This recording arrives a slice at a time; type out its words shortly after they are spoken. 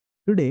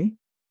Today,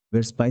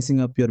 we're spicing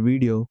up your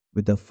video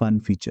with a fun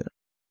feature,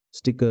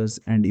 stickers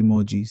and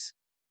emojis.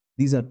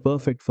 These are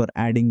perfect for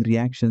adding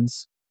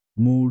reactions,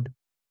 mood,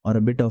 or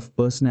a bit of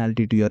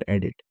personality to your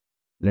edit.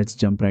 Let's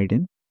jump right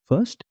in.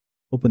 First,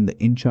 open the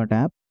InShot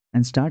app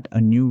and start a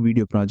new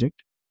video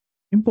project.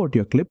 Import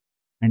your clip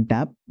and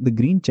tap the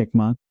green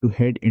checkmark to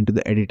head into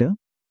the editor.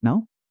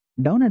 Now,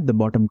 down at the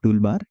bottom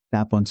toolbar,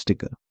 tap on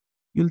sticker.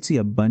 You'll see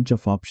a bunch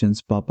of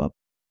options pop up.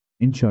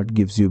 InShot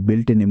gives you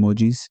built-in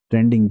emojis,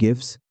 trending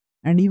GIFs,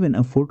 and even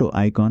a photo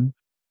icon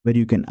where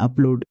you can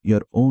upload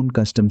your own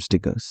custom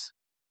stickers.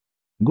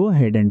 Go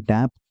ahead and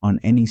tap on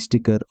any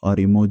sticker or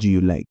emoji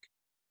you like.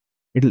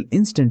 It'll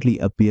instantly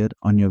appear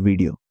on your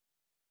video.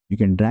 You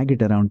can drag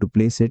it around to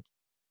place it,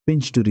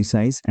 pinch to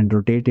resize, and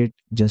rotate it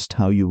just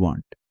how you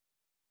want.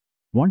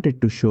 Want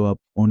it to show up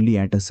only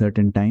at a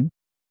certain time?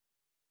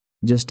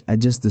 Just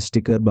adjust the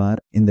sticker bar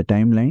in the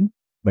timeline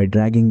by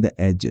dragging the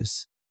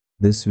edges.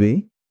 This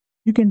way,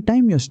 you can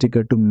time your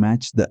sticker to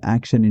match the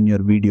action in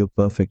your video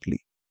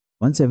perfectly.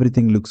 Once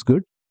everything looks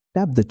good,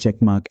 tap the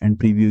check mark and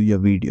preview your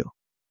video.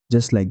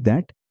 Just like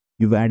that,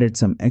 you've added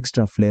some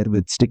extra flair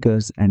with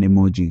stickers and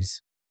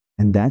emojis.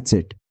 And that's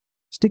it.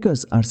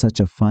 Stickers are such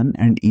a fun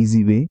and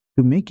easy way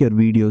to make your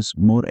videos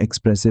more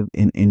expressive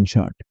in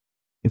InShot.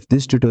 If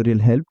this tutorial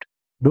helped,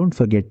 don't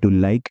forget to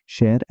like,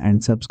 share,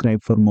 and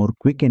subscribe for more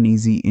quick and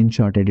easy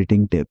InShot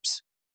editing tips.